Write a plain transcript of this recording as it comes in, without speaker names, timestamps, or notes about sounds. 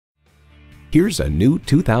Here's a new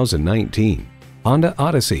 2019 Honda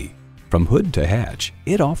Odyssey. From hood to hatch,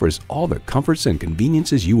 it offers all the comforts and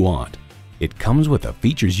conveniences you want. It comes with the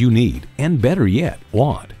features you need and, better yet,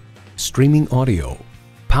 want. Streaming audio,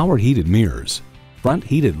 power heated mirrors, front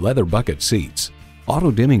heated leather bucket seats,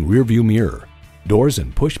 auto-dimming rearview mirror, doors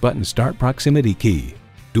and push-button start proximity key,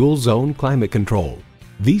 dual zone climate control,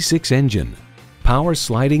 V6 engine, power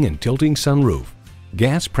sliding and tilting sunroof,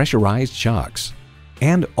 gas pressurized shocks,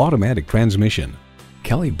 and automatic transmission.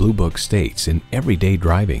 Kelley Blue Book states in everyday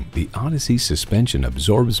driving, the Odyssey suspension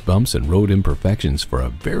absorbs bumps and road imperfections for a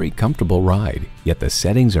very comfortable ride, yet the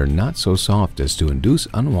settings are not so soft as to induce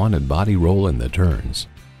unwanted body roll in the turns.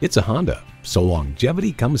 It's a Honda, so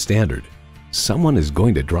longevity comes standard. Someone is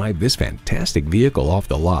going to drive this fantastic vehicle off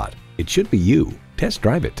the lot. It should be you. Test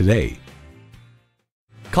drive it today.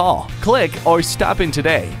 Call, click, or stop in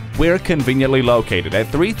today. We're conveniently located at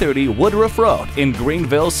 330 Woodruff Road in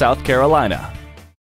Greenville, South Carolina.